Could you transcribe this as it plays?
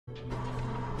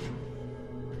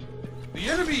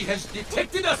enemy has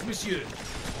detected us, monsieur.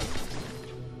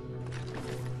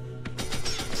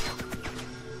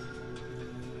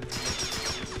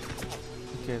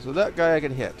 Okay, so that guy I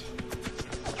can hit.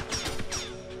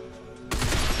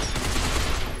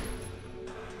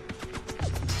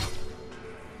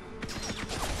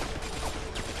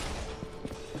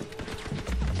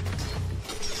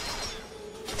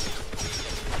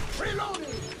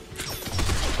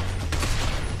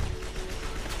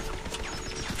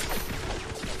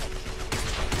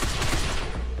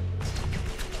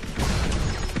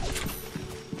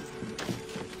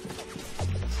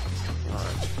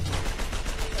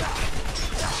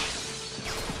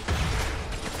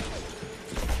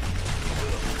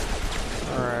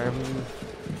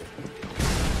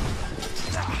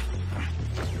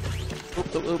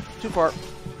 Oop, too far.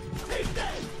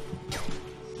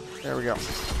 There we go.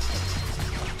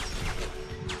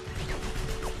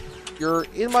 You're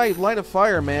in my line of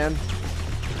fire, man.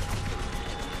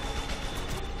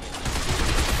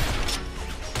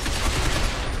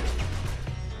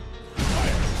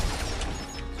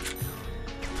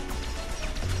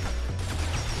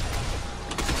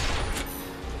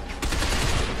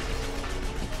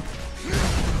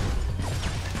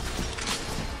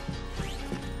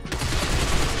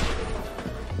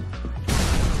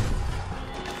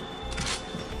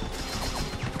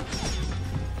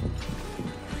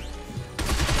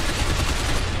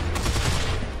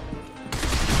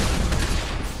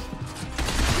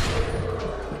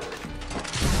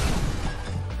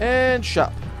 And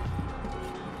shot.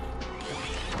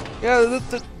 Yeah,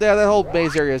 that whole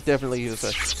maze area is definitely used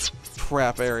as a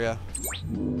trap area.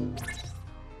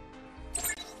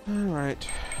 Alright.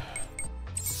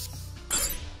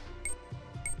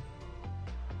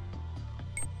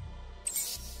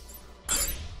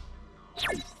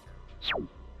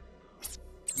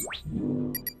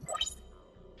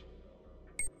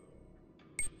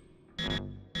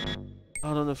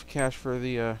 I don't know if cash for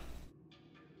the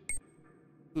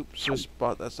oops, just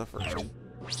bought that stuff first.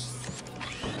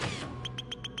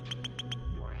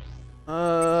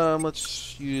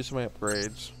 Let's use my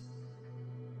upgrades.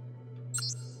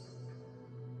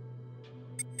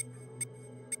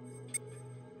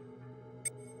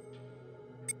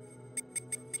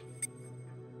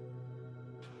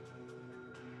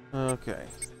 Okay.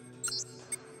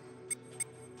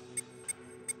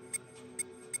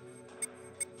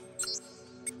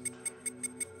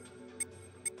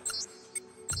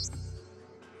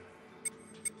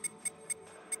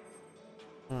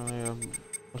 I have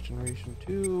generation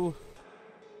 2.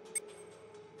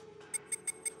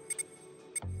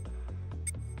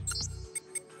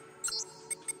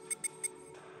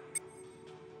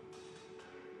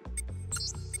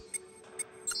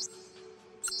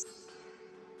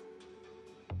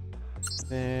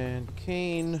 And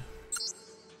Kane.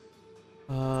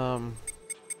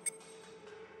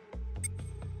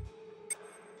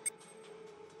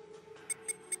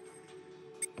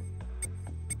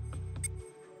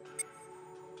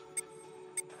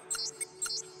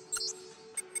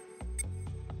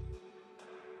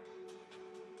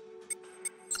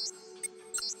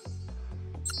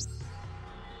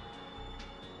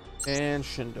 And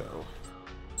Shindo.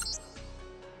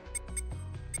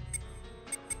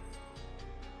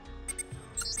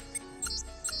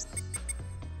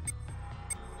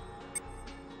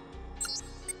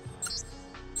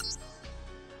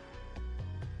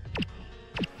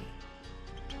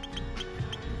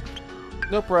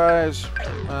 No prize.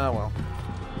 Ah, well.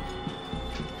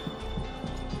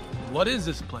 What is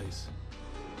this place?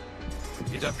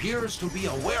 It appears to be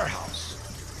a warehouse.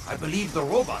 I believe the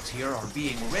robots here are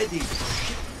being ready for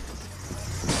shipment.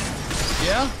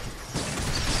 Yeah?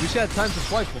 Wish I had time to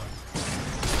swipe one.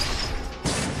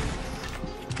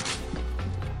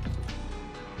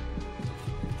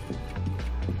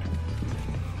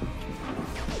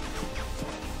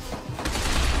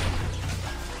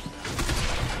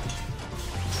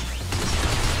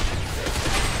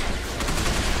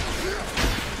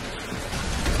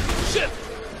 Shit!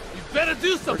 You better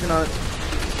do something! Working on it.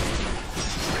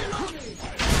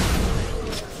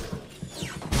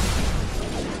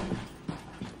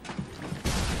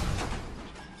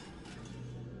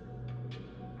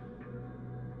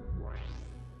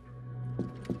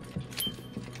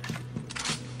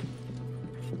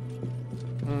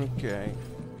 Okay.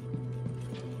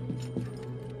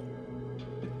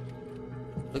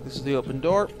 Look, this is the open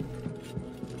door.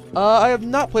 I have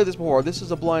not played this before. This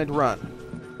is a blind run.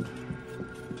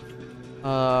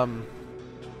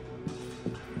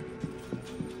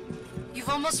 You've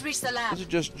almost reached the lab. This is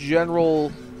just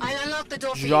general I'll unlock the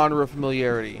door for you. genre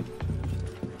familiarity.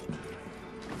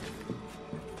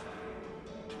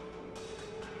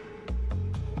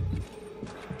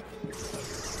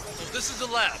 this is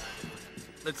the lab.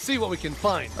 Let's see what we can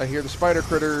find. I hear the spider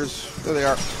critters. There they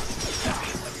are.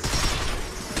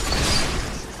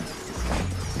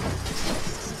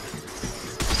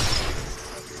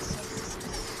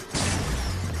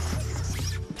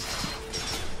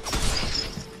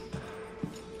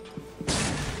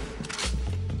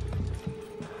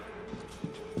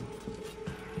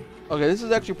 Okay, this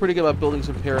is actually pretty good about building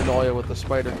some paranoia with the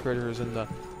spider critters and the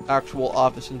actual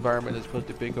office environment as opposed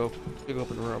to big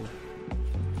open room.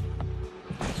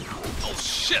 Oh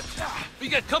shit! We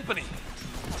got company!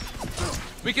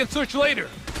 We can search later.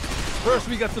 First,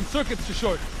 we got some circuits to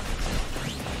short.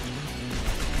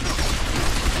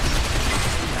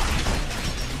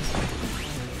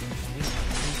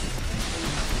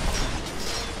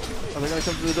 Are they gonna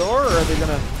come to the door, or are they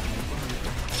gonna...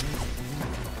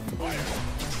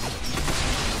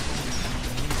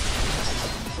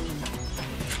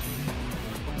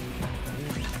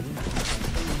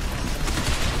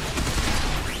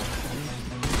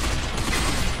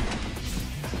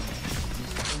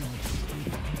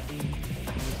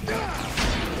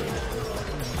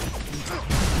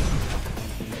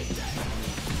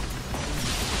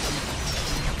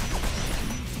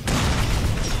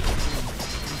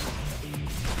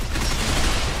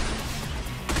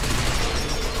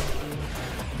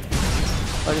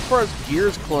 Like, as far as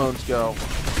Gears clones go,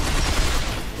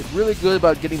 it's really good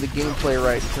about getting the gameplay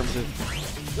right in terms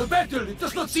of... The battle, it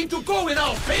does not seem to go in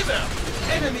our favor!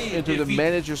 Enemy in terms of defeat.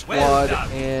 manage your squad Well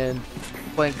done. and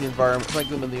flank the environment, flank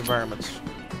them in the environments.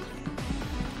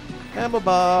 Ammo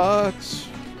box.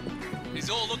 These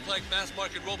all look like mass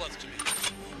market robots to me.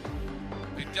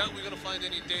 I doubt we're gonna find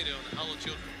any data on the Hollow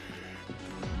Children.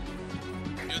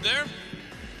 You there?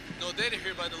 No data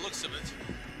here by the looks of it.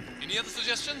 Any other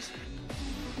suggestions?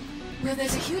 Well,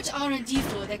 there's a huge R&D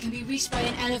floor that can be reached by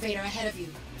an elevator ahead of you.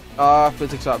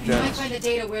 Physics You might objects. find the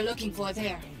data we're looking for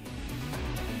there.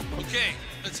 Okay,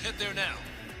 let's head there now.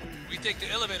 We take the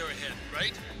elevator ahead,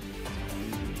 right?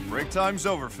 Break time's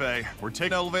over, Faye. We're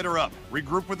taking the elevator up.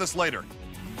 Regroup with us later.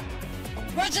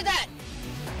 Roger that!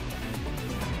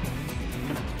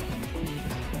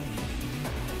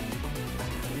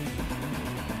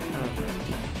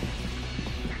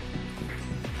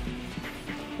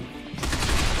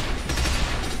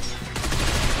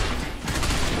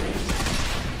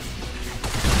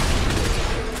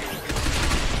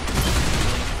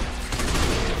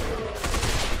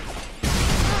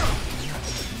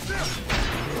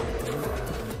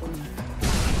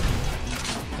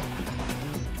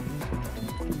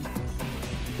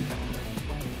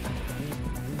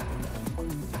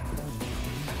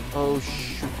 Oh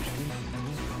shoot.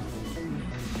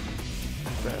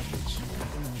 Bastards.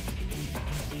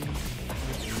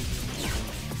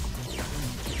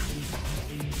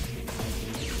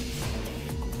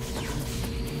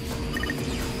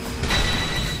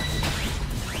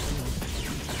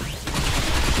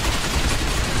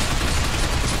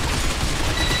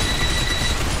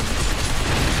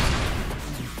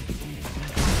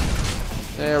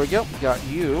 There we go. Got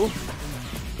you.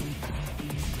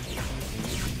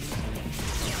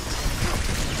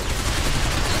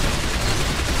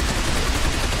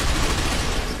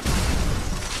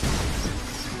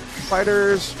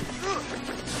 Fighters.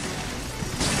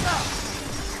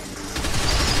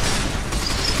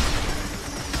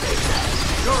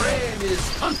 Your aim is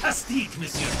fantastique,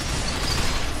 monsieur.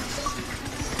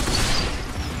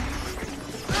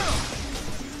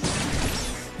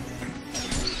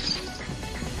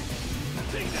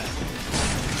 Take that.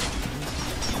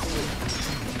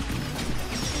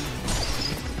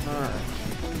 All right.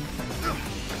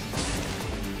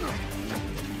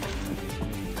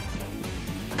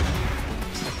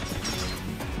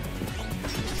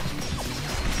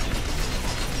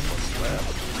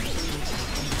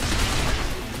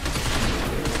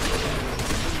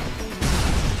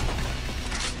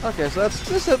 Okay, so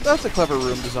that's a clever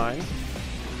room design,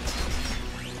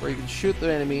 where you can shoot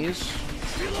the enemies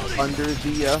under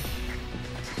the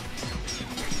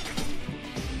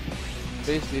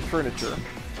basically furniture.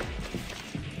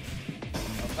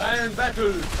 Fine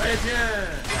battle, très bien.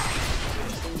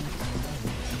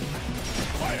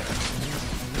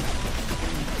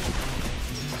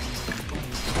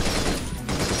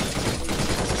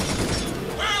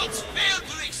 Worlds fail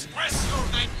to express your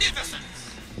magnificence.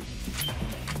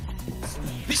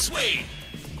 This way.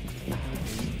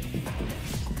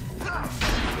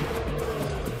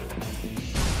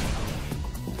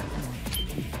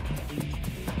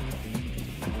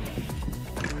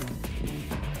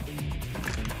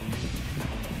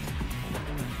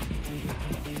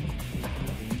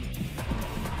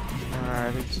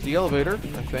 Alright, it's the elevator, I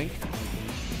think.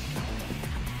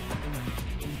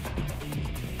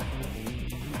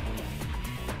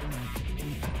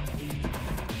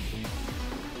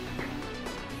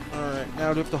 Alright,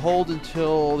 now do we have to hold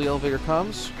until the elevator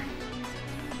comes?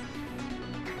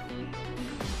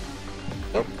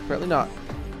 Nope, apparently not.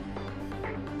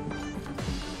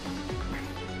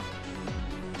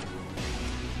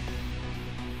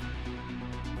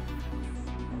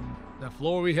 That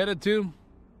floor we headed to?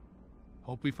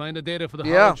 Hope we find the data for the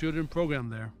Yeah. Hollow Children program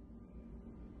there.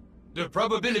 The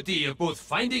probability of both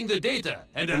finding the data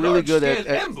and a Really good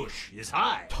large-scale at- ambush is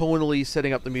high. Tonally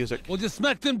setting up the music. We'll just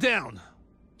smack them down.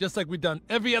 Just like we've done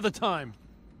every other time.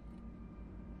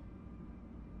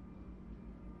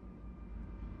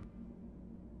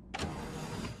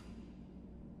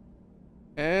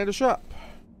 And a shop.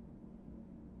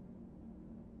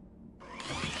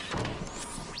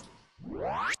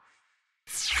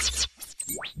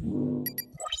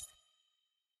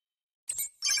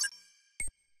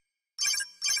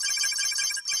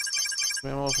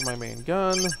 Ammo for my main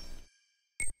gun.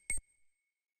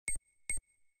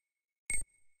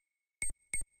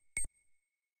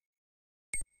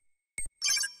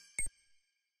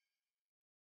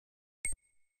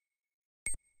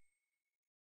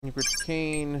 Secret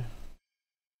Cane.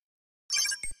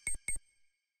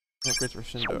 Upgrades for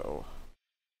Shindo.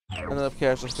 Not enough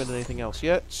cash to spend anything else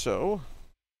yet, so.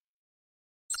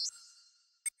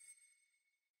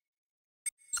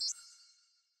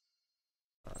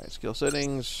 Alright, skill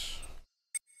settings.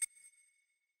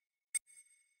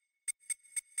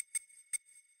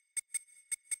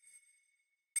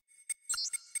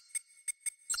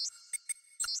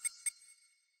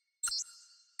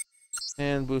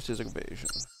 And boost his evasion.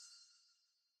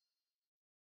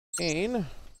 Gain.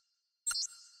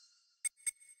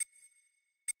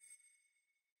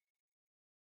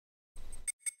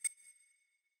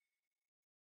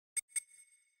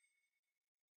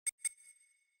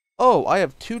 Oh, I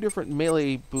have 2 different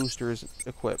melee boosters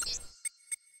equipped.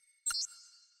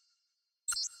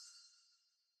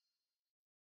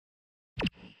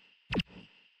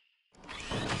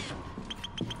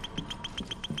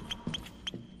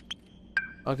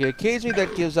 Okay, occasionally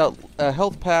that gives out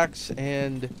health packs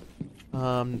and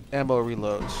ammo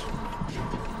reloads.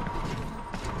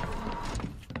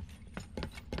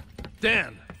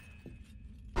 Dan!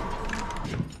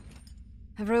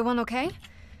 Everyone okay?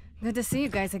 Good to see you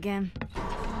guys again.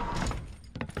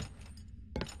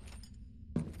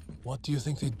 What do you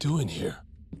think they do in here?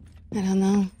 I don't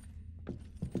know.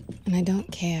 And I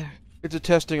don't care. It's a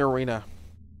testing arena.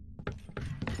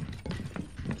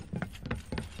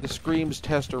 The Screams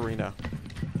test arena.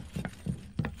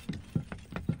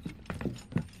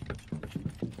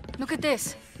 Look at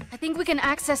this. I think we can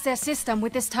access their system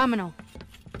with this terminal.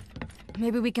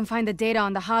 Maybe we can find the data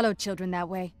on the Hollow Children that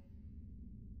way.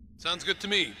 Sounds good to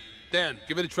me. Dan,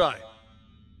 give it a try.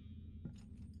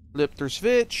 Lipter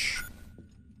switch.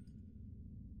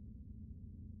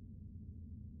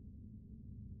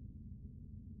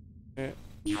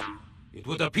 It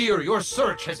would appear your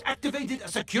search has activated a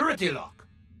security lock.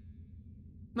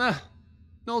 Nah,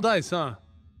 no dice, huh?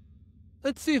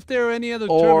 Let's see if there are any other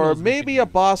Or terminals we maybe a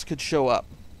boss could show up.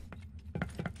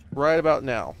 Right about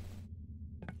now.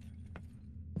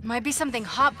 Might be something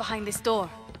hot behind this door.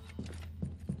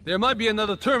 There might be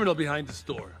another terminal behind the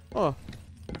store. Oh.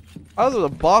 Other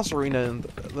than the boss arena and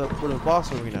the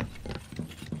boss arena.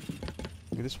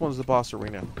 Okay, this one's the boss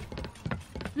arena.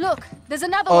 Look, there's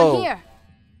another Oh. one here.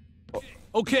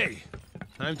 Okay,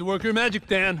 time to work your magic,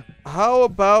 Dan. How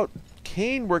about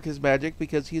Kane work his magic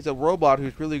because he's a robot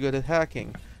who's really good at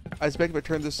hacking? I expect if I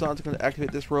turn this on, it's going to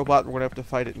activate this robot and we're going to have to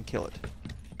fight it and kill it.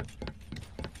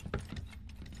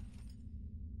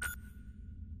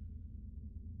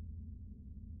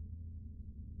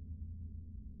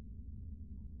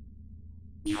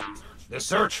 The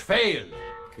search failed.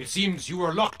 It seems you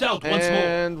were locked out once more.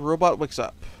 And robot wakes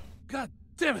up. God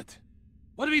damn it!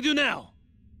 What do we do now?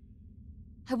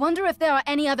 I wonder if there are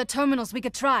any other terminals we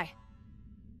could try.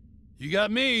 You got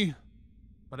me,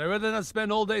 but I'd rather not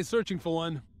spend all day searching for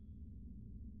one.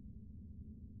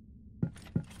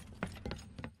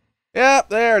 Yep,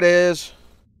 there it is.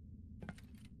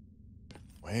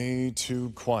 Way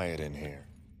too quiet in here.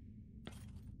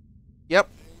 Yep.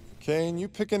 Kane, you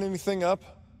picking anything up?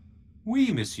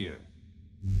 Oui, monsieur.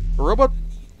 A robot.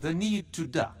 The need to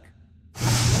duck.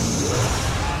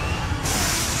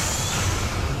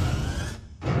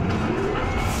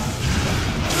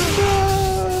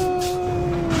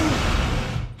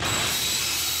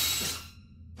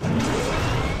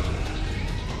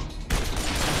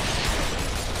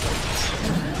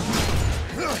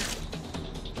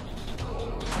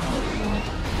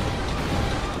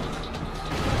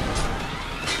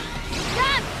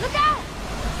 Dad, look out!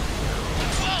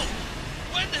 Whoa!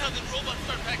 When the hell did robots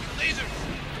start packing lasers?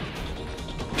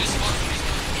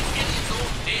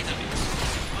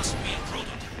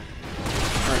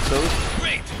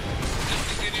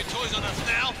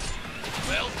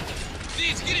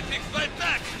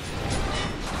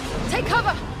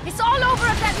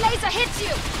 hits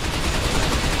you!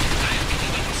 I am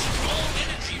picking up a strong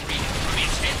energy reading from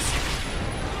its headset.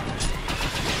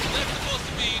 That's supposed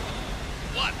to be...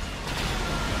 what?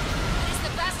 It is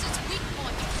the bastard's weak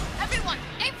point. Everyone,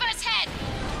 aim for his head!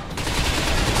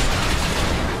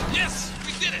 Yes,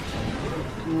 we did it!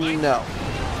 No.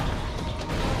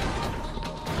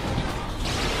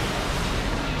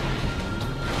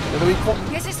 The weak point.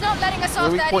 Guess it's not letting us The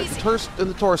off weak that point easy. in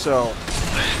the torso.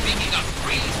 I am picking up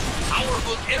 3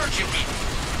 powerful energy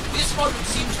readings. This model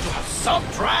seems to have some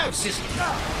drive system.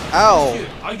 Ow.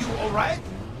 Are you alright?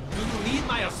 Do you need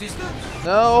my assistance?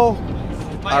 No.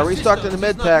 My I restocked in the assistance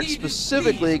med is not pack needed.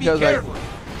 specifically Please be because I... careful.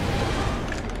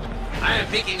 I am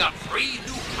picking up 3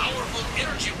 new powerful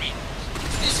energy readings.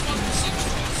 This one seems to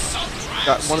have some drive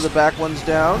Got one of the back ones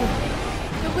down.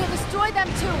 Then we'll destroy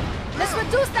them too. Let's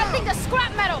reduce that thing to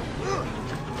scrap metal.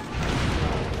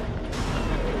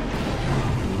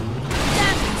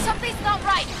 Damn, something's not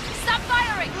right. Stop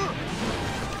firing.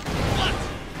 What?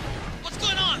 What's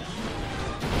going on?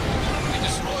 We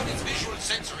destroyed its visual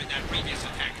sensor in that previous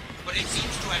attack, but it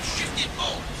seems to have shifted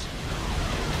modes.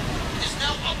 It is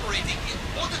now operating in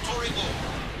auditory mode.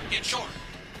 In short,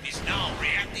 it is now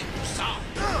reacting to sound.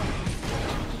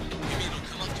 You mean it'll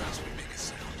come up to us when we make a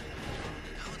sound?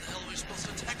 How the hell are we supposed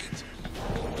to attack it?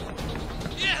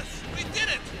 Yes, we did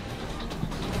it!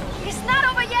 It's not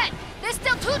over yet. There's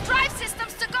still 2 drive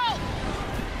systems to go.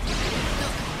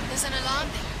 Look, there's an alarm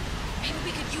there. Maybe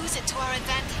we could use it to our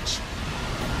advantage.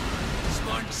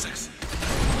 Smart and sexy.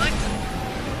 Like that.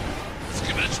 Let's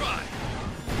give it a try.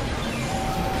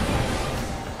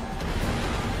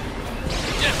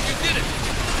 Yes, you did it!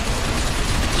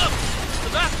 Look! The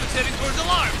bastard's heading towards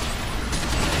alarm!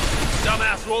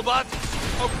 Dumbass robot!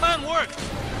 Our plan worked!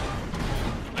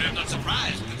 I am not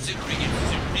surprised, considering its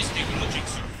simplistic logic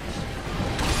surface.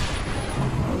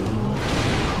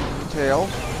 Tail.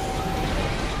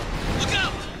 Look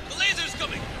out! The laser's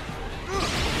coming!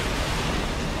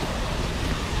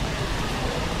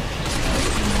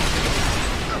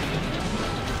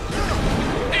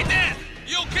 Hey, Dan!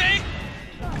 You okay?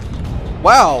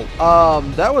 Wow.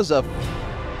 That was a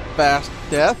fast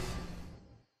death.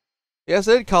 Yes,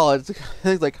 they'd call it.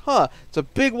 It's like, huh? It's a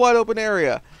big, wide open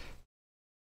area,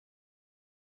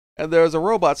 and there's a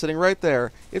robot sitting right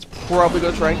there. It's probably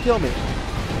gonna try and kill me.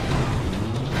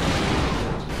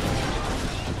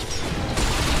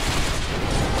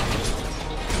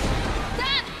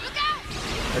 Dan, look out!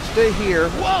 I stay here.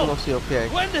 Whoa! We'll see. Okay.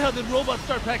 When the hell did robots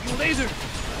start packing lasers?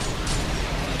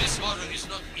 This model is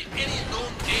not in any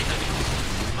known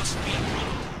database. Must be a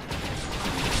problem.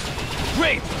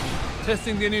 Great!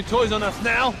 Testing the new toys on us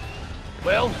now?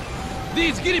 Well,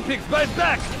 these guinea pigs bite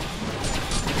back!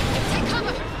 Take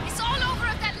cover. It's all over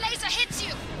if that laser hits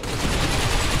you.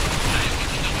 I am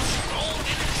picking up a strong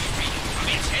energy reading from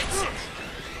its headset.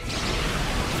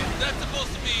 That's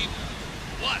supposed to be...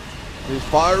 what? He's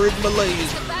firing my It's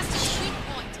laser. the bastard's weak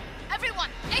point. Everyone,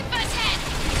 aim for his head.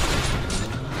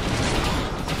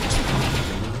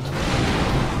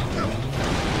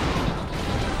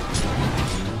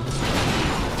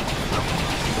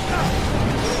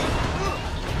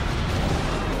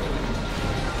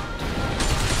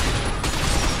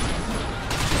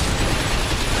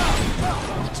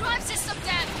 The drive system,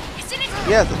 Dan. It's in its...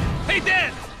 Yeah. Hey,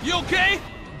 Dan! You okay?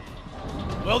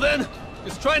 Well then,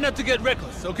 just try not to get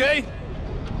reckless, okay?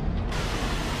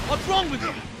 What's wrong with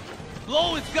you?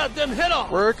 Blow its goddamn head off!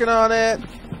 Working on it.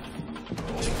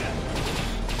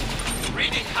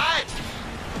 Reading high.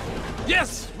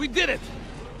 Yes, we did it!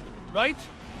 Right?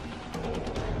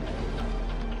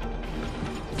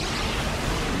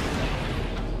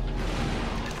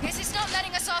 Guess it's not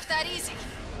letting us off that easy.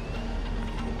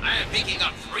 I am picking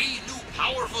up 3 new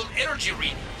powerful energy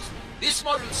readings. This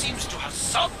model seems to have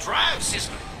sub-drive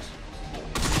systems.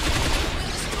 We'll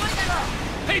destroy them.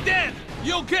 Hey, Dan!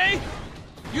 You okay?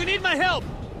 You need my help!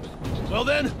 Well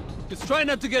then, just try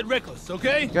not to get reckless,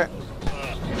 okay? Okay.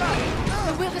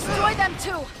 And we'll destroy them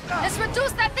too. Let's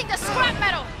reduce that thing to scrap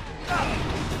metal.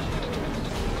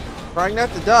 Trying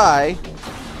not to die.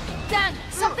 Dan,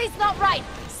 something's not right.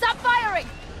 Stop firing.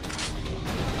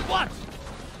 What?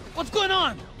 What's going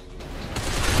on?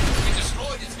 We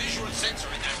destroyed its visual sensor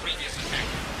in that previous attack,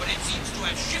 but it seems to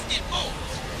have shifted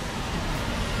modes.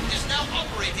 It is now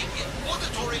operating in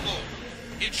auditory mode.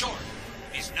 In short,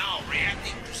 it is now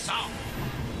reacting to sound.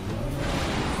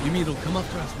 You mean it'll come up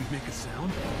to us when we make a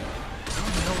sound? How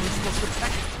the hell are we supposed to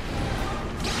attack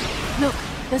it? Look,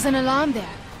 there's an alarm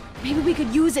there. Maybe we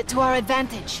could use it to our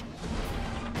advantage.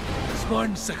 Smart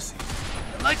and sexy.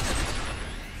 I like that.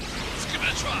 Let's give it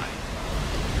a try.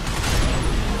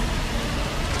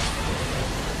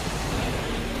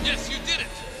 Yes, you did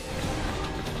it!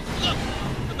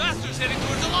 blaster's heading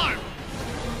towards alarm.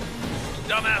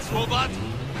 Dumbass robot.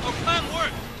 Our plan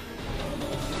worked.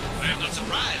 I am not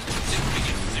surprised, considering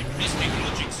its existing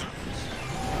logic circuits.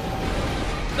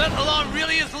 That alarm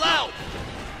really is loud.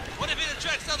 What if it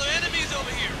attracts other enemies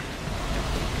over here?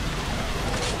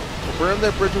 We'll burn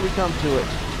that bridge when we come to it.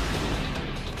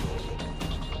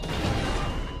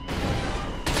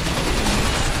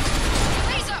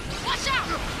 Laser, watch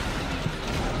out!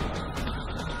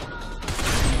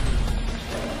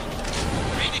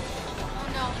 Raiden, Oh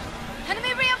no.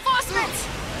 Enemy reinforcements!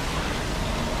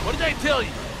 What did I tell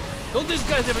you? Don't these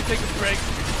guys ever take a break?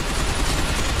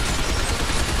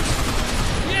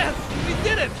 Yes, we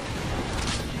did it!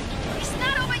 It's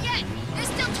not over yet! There's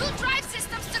still 2 drive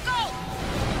systems to go!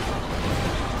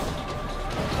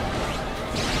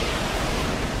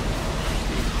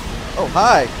 Oh,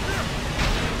 hi.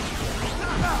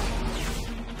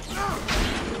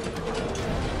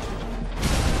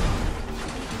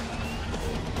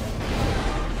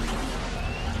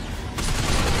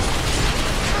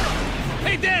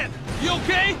 Hey, Dan! You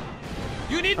okay?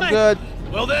 You need I'm my... good.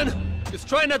 Well then, just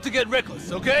try not to get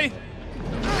reckless, okay?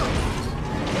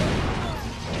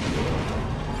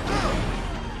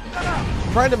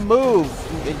 I'm trying to move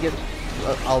and get.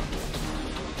 I'll.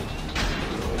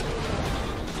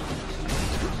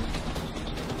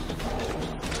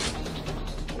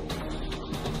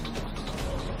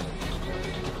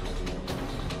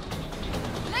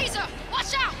 Laser,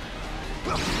 watch out!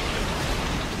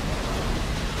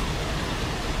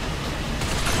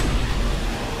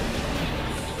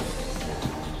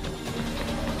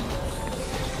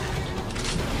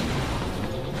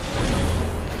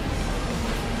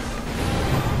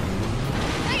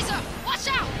 Laser, watch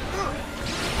out!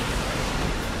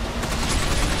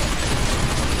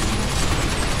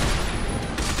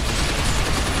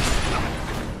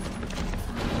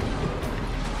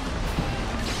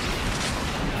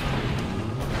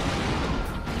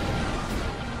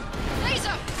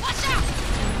 Laser, watch out!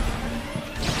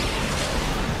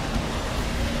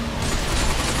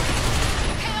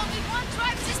 Okay, only 1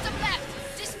 drive system left.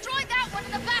 Destroy that one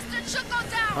and the bastard should go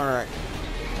down. All right.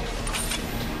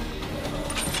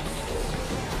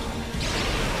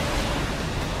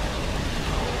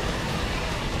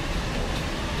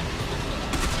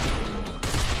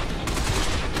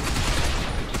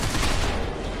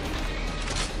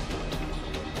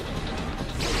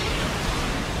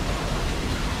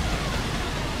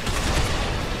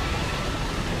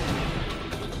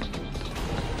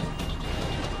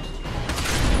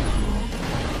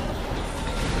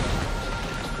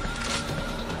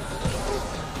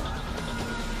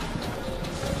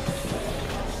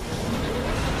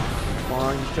 Come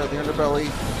on, you shut the underbelly.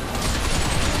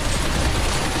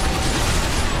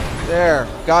 There,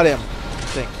 got him. I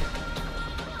think.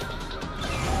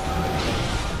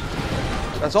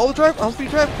 That's all the drive. All 3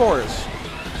 drive cores.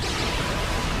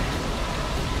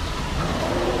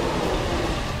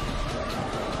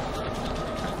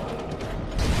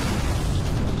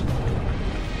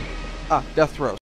 Ah, death throws.